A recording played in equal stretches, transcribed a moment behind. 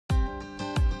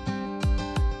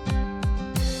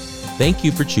Thank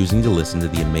you for choosing to listen to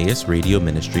the Emmaus Radio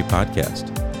Ministry podcast.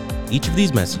 Each of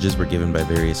these messages were given by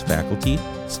various faculty,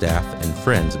 staff, and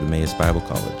friends of Emmaus Bible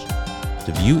College.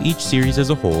 To view each series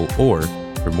as a whole, or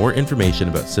for more information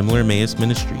about similar Emmaus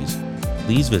ministries,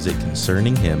 please visit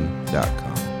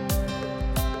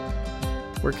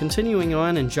concerninghim.com. We're continuing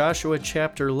on in Joshua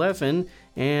chapter 11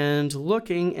 and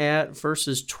looking at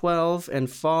verses 12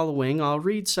 and following. I'll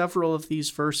read several of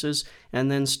these verses and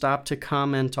then stop to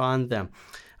comment on them.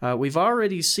 We've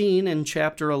already seen in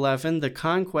chapter 11 the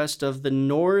conquest of the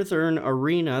northern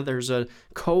arena. There's a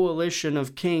coalition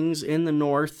of kings in the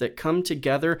north that come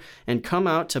together and come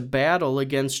out to battle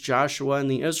against Joshua and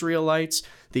the Israelites.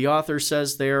 The author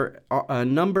says their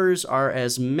numbers are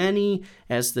as many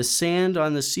as the sand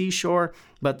on the seashore,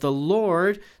 but the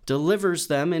Lord delivers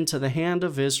them into the hand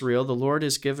of Israel. The Lord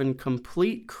is given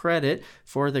complete credit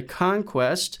for the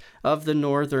conquest of the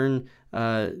northern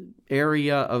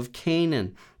area of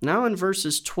Canaan. Now in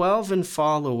verses 12 and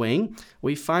following,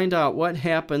 we find out what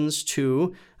happens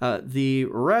to the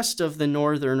rest of the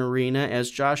northern arena as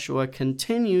Joshua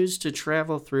continues to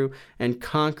travel through and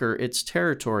conquer its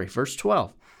territory. Verse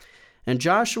 12, "And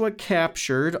Joshua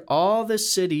captured all the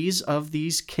cities of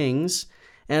these kings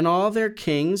and all their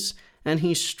kings, and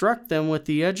he struck them with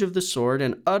the edge of the sword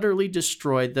and utterly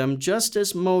destroyed them, just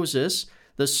as Moses,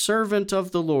 the servant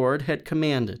of the Lord, had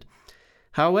commanded.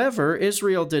 However,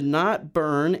 Israel did not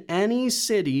burn any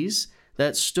cities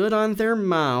that stood on their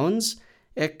mounds,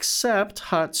 except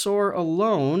Hatzor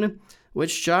alone,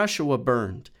 which Joshua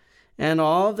burned. And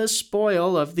all the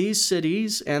spoil of these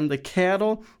cities and the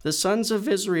cattle the sons of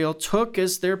Israel took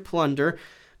as their plunder,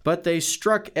 but they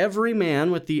struck every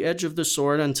man with the edge of the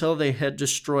sword until they had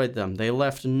destroyed them. They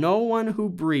left no one who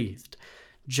breathed.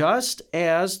 Just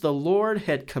as the Lord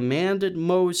had commanded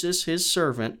Moses his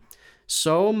servant,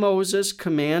 so Moses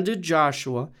commanded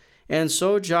Joshua, and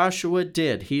so Joshua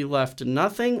did. He left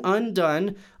nothing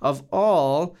undone of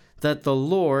all that the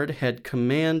Lord had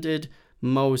commanded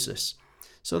Moses."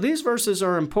 So these verses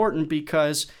are important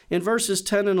because in verses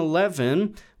 10 and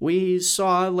 11, we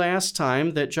saw last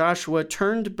time that Joshua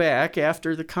turned back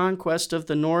after the conquest of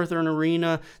the northern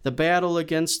arena, the battle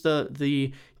against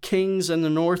the kings and the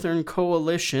northern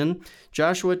coalition.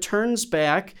 Joshua turns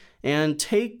back and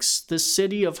takes the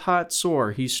city of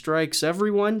Hatzor. He strikes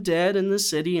everyone dead in the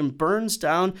city and burns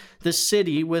down the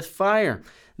city with fire.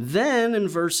 Then in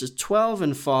verses 12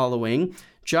 and following,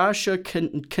 Joshua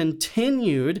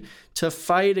continued to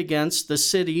fight against the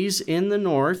cities in the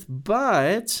north,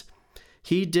 but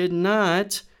he did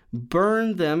not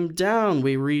burn them down.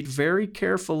 We read very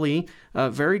carefully,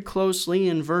 very closely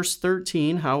in verse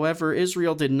 13. "However,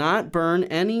 Israel did not burn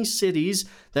any cities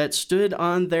that stood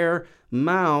on their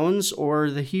mounds," or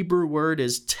the Hebrew word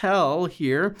is tel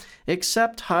here,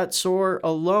 "except Hatzor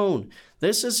alone."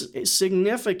 This is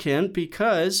significant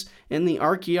because in the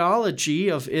archaeology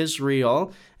of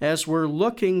Israel, as we're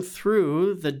looking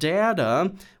through the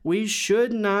data, we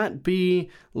should not be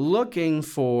looking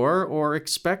for or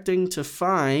expecting to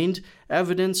find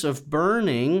evidence of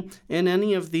burning in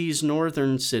any of these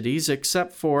northern cities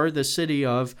except for the city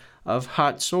of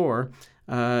Hatzor.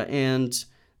 And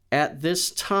at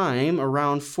this time,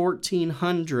 around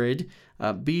 1400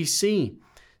 BC.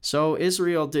 So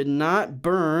Israel did not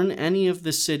burn any of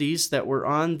the cities that were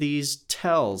on these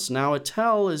tells. Now, a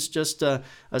tell is just a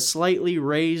slightly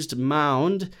raised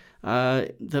mound.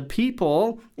 The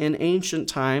people in ancient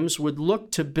times would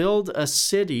look to build a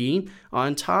city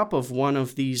on top of one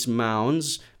of these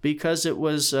mounds because it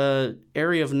was an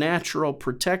area of natural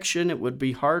protection. It would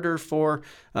be harder for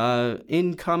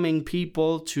incoming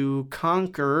people to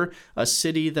conquer a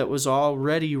city that was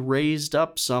already raised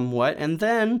up somewhat. And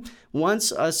then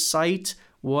once a site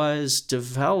was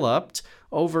developed,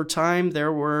 over time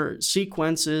there were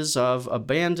sequences of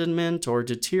abandonment or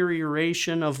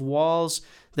deterioration of walls.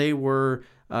 They were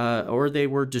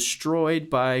destroyed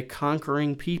by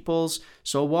conquering peoples.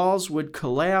 So walls would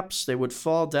collapse, they would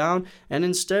fall down, and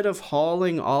instead of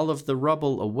hauling all of the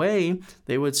rubble away,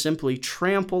 they would simply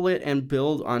trample it and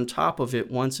build on top of it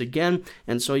once again.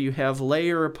 And so you have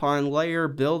layer upon layer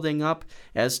building up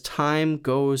as time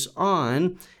goes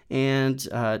on. And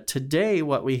today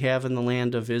what we have in the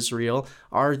land of Israel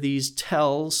are these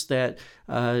tells that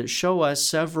show us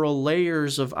several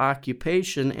layers of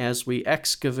occupation as we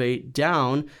excavate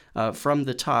down from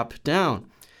the top down.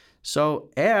 So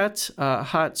at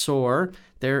Hatzor,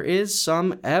 there is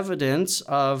some evidence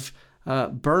of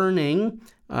burning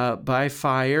by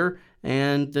fire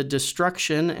and the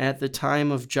destruction at the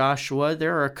time of Joshua.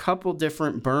 There are a couple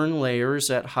different burn layers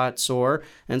at Hatzor,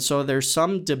 and so there's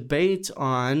some debate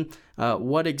on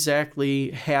what exactly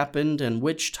happened and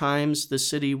which times the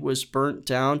city was burnt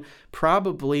down.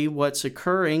 Probably what's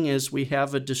occurring is we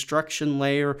have a destruction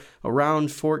layer around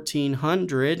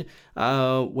 1400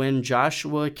 when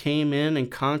Joshua came in and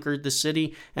conquered the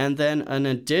city, and then an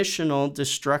additional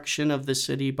destruction of the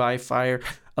city by fire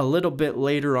a little bit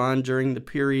later on during the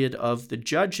period of the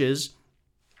Judges,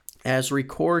 as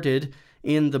recorded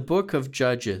in the book of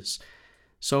Judges.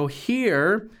 So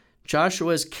here,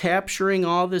 Joshua is capturing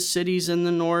all the cities in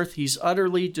the north. He's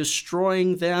utterly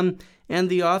destroying them. And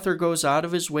the author goes out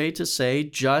of his way to say,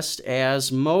 just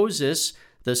as Moses,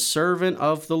 the servant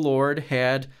of the Lord,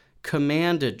 had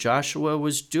commanded. Joshua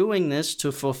was doing this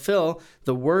to fulfill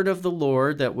the word of the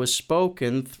Lord that was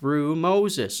spoken through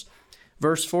Moses.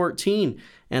 Verse 14,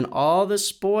 and all the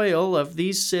spoil of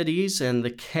these cities and the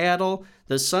cattle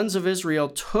the sons of Israel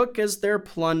took as their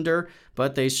plunder,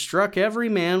 but they struck every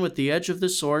man with the edge of the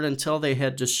sword until they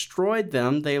had destroyed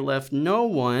them. They left no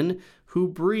one who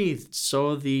breathed.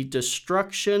 So the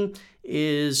destruction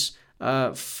is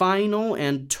final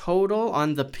and total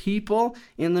on the people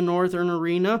in the northern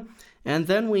arena. And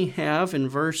then we have in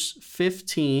verse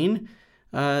 15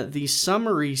 the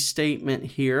summary statement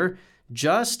here.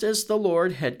 Just as the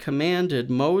Lord had commanded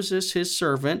Moses his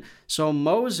servant, so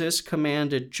Moses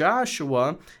commanded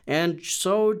Joshua, and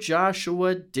so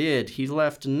Joshua did. He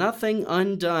left nothing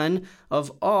undone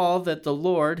of all that the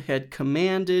Lord had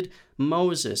commanded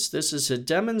Moses. This is a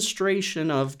demonstration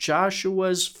of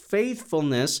Joshua's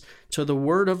faithfulness to the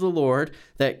word of the Lord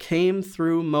that came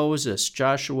through Moses.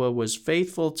 Joshua was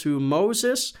faithful to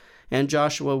Moses, and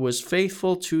Joshua was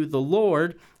faithful to the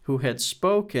Lord who had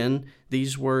spoken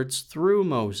these words through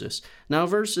Moses. Now,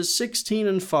 verses 16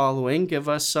 and following give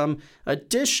us some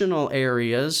additional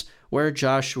areas where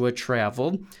Joshua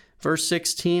traveled. Verse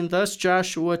 16, thus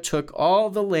Joshua took all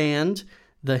the land,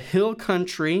 the hill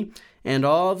country, and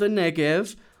all the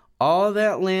Negev, all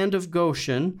that land of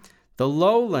Goshen, the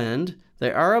lowland,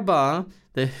 the Arabah,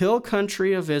 the hill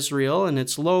country of Israel and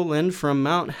its lowland from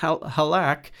Mount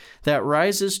Halak that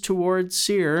rises toward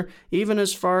Seir, even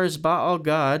as far as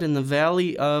Baal-Gad in the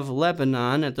valley of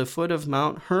Lebanon at the foot of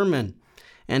Mount Hermon.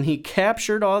 And he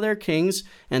captured all their kings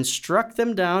and struck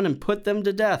them down and put them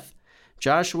to death.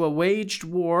 Joshua waged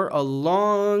war a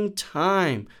long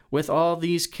time with all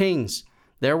these kings.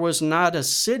 There was not a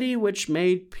city which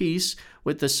made peace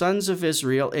with the sons of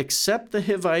Israel except the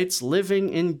Hivites living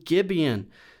in Gibeon.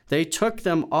 They took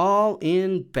them all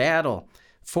in battle,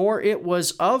 for it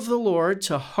was of the Lord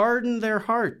to harden their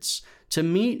hearts to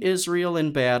meet Israel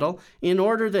in battle, in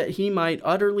order that he might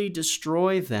utterly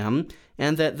destroy them,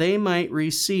 and that they might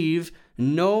receive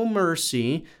no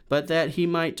mercy, but that he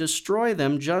might destroy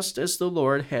them just as the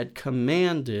Lord had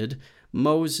commanded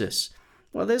Moses.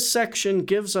 Well, this section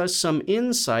gives us some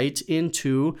insight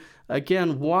into,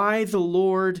 again, why the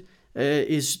Lord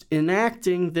is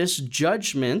enacting this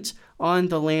judgment on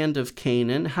the land of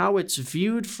Canaan, how it's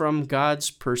viewed from God's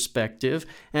perspective,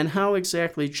 and how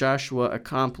exactly Joshua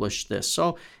accomplished this.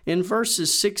 So in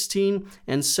verses 16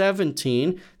 and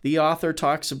 17, the author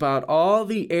talks about all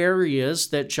the areas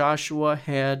that Joshua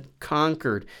had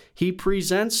conquered. He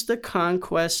presents the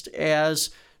conquest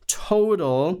as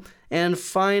total and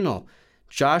final.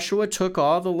 Joshua took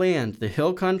all the land, the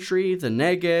hill country, the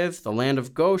Negev, the land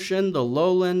of Goshen, the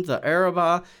lowland, the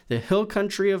Arabah, the hill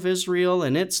country of Israel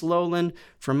and its lowland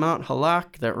from Mount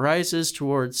Halak that rises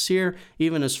towards Seir,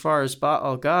 even as far as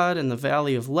Baal-Gad in the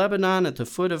valley of Lebanon at the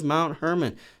foot of Mount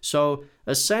Hermon. So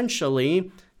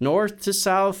essentially, north to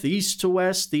south, east to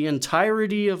west, the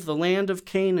entirety of the land of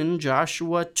Canaan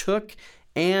Joshua took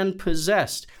and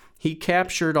possessed. He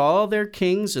captured all their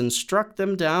kings and struck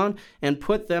them down and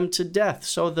put them to death.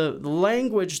 So the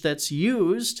language that's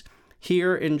used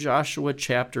here in Joshua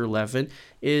chapter 11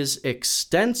 is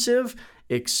extensive,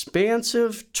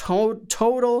 expansive,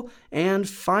 total, and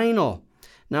final.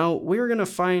 Now, we're going to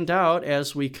find out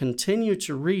as we continue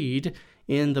to read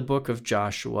in the book of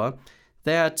Joshua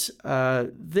that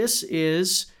this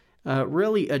is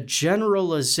really a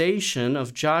generalization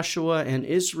of Joshua and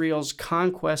Israel's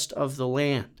conquest of the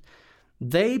land.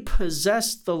 They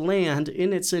possessed the land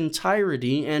in its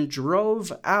entirety and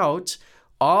drove out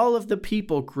all of the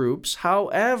people groups.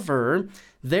 However,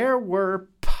 there were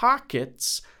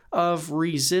pockets of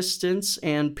resistance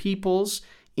and peoples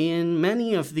in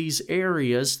many of these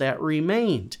areas that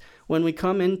remained. When we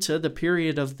come into the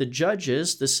period of the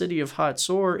Judges, the city of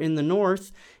Hatzor in the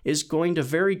north is going to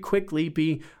very quickly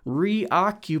be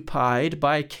reoccupied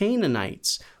by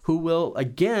Canaanites, who will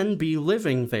again be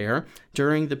living there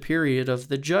during the period of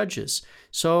the Judges.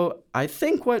 So I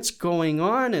think what's going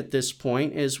on at this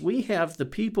point is we have the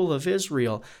people of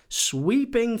Israel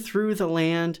sweeping through the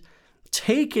land,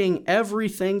 taking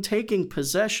everything, taking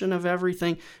possession of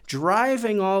everything,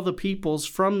 driving all the peoples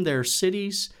from their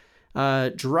cities,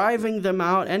 driving them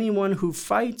out. Anyone who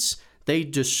fights, they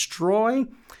destroy.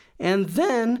 And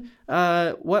then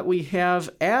what we have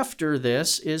after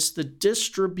this is the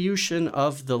distribution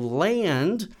of the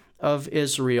land of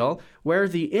Israel, where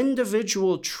the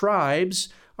individual tribes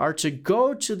are to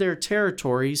go to their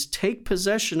territories, take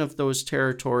possession of those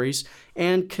territories,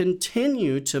 and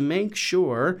continue to make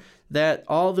sure that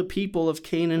all the people of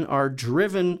Canaan are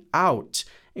driven out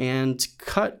and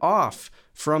cut off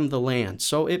from the land.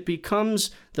 So it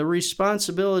becomes the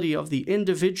responsibility of the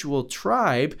individual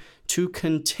tribe to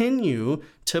continue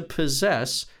to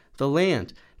possess the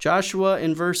land. Joshua,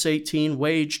 in verse 18,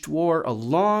 waged war a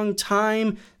long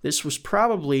time. This was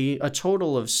probably a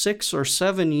total of 6 or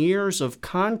 7 years of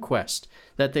conquest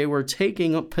that they were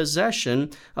taking up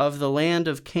possession of the land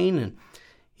of Canaan.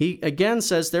 He again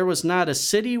says, there was not a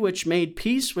city which made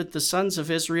peace with the sons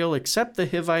of Israel except the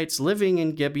Hivites living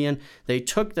in Gibeon. They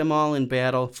took them all in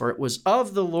battle, for it was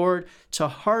of the Lord to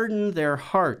harden their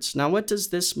hearts. Now, what does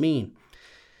this mean?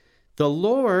 The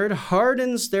Lord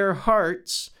hardens their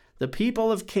hearts, the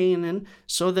people of Canaan,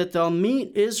 so that they'll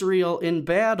meet Israel in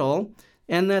battle,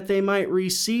 and that they might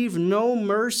receive no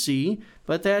mercy,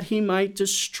 but that he might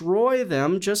destroy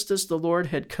them, just as the Lord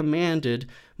had commanded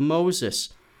Moses.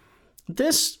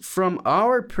 This, from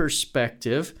our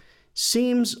perspective,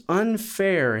 seems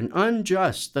unfair and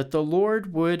unjust, that the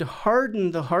Lord would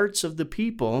harden the hearts of the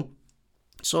people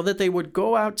so that they would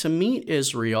go out to meet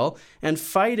Israel and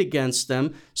fight against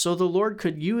them, so the Lord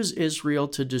could use Israel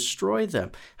to destroy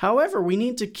them. However, we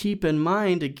need to keep in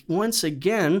mind, once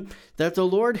again, that the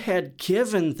Lord had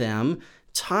given them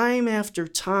time after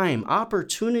time,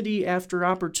 opportunity after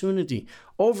opportunity.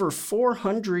 Over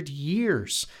 400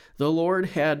 years, the Lord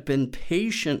had been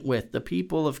patient with the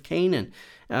people of Canaan,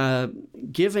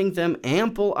 giving them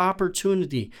ample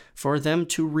opportunity for them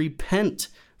to repent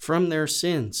from their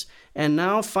sins. And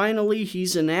now finally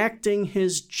he's enacting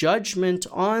his judgment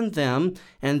on them,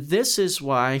 and this is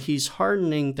why he's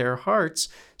hardening their hearts,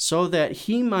 so that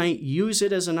he might use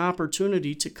it as an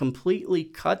opportunity to completely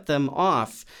cut them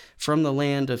off from the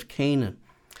land of Canaan.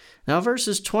 Now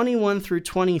verses 21 through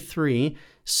 23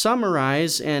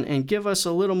 summarize and give us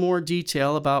a little more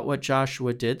detail about what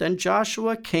Joshua did. Then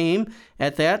Joshua came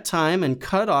at that time and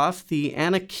cut off the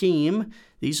Anakim,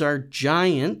 these are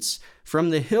giants, from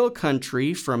the hill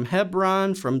country, from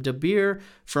Hebron, from Debir,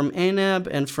 from Anab,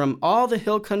 and from all the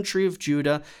hill country of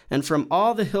Judah, and from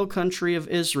all the hill country of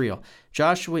Israel.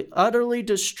 Joshua utterly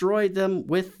destroyed them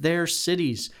with their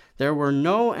cities. There were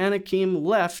no Anakim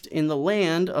left in the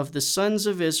land of the sons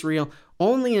of Israel.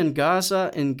 Only in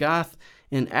Gaza, in Gath,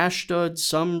 in Ashdod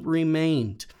some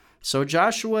remained. So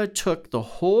Joshua took the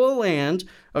whole land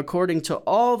according to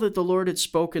all that the Lord had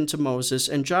spoken to Moses,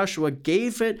 and Joshua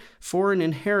gave it for an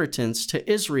inheritance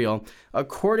to Israel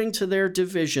according to their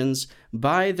divisions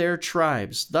by their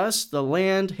tribes. Thus the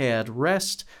land had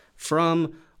rest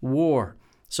from war.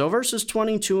 So verses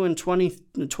 21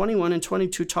 and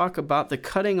 22 talk about the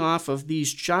cutting off of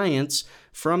these giants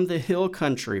from the hill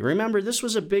country. Remember, this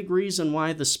was a big reason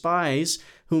why the spies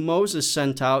who Moses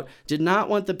sent out did not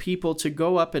want the people to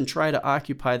go up and try to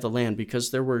occupy the land,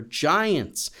 because there were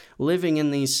giants living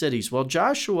in these cities. Well,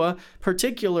 Joshua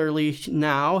particularly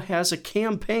now has a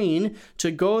campaign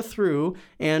to go through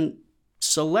and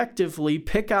selectively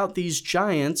pick out these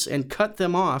giants and cut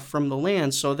them off from the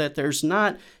land, so that there's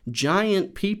not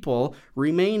giant people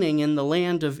remaining in the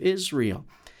land of Israel.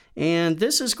 And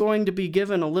this is going to be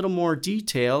given a little more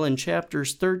detail in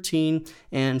chapters 13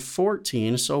 and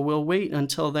 14, so we'll wait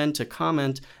until then to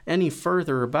comment any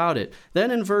further about it.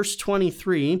 Then in verse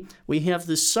 23, we have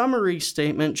the summary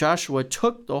statement: Joshua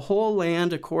took the whole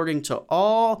land according to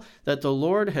all that the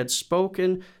Lord had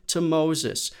spoken to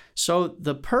Moses. So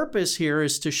the purpose here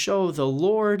is to show the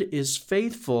Lord is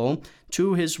faithful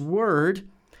to his word.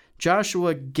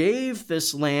 Joshua gave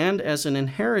this land as an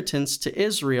inheritance to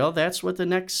Israel. That's what the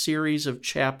next series of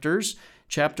chapters,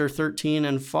 chapter 13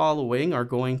 and following, are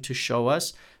going to show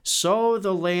us. So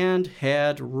the land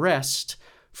had rest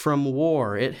from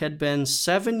war. It had been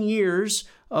 7 years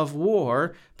of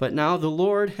war, but now the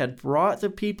Lord had brought the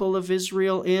people of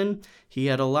Israel in. He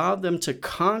had allowed them to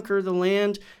conquer the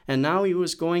land, and now he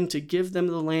was going to give them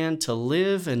the land to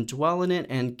live and dwell in it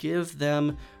and give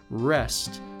them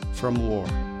rest from war.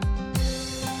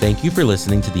 Thank you for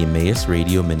listening to the Emmaus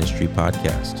Radio Ministry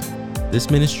podcast. This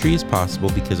ministry is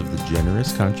possible because of the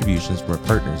generous contributions from our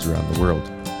partners around the world.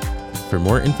 For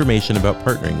more information about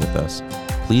partnering with us,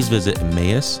 please visit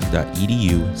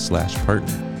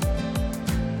emmaus.edu/partner.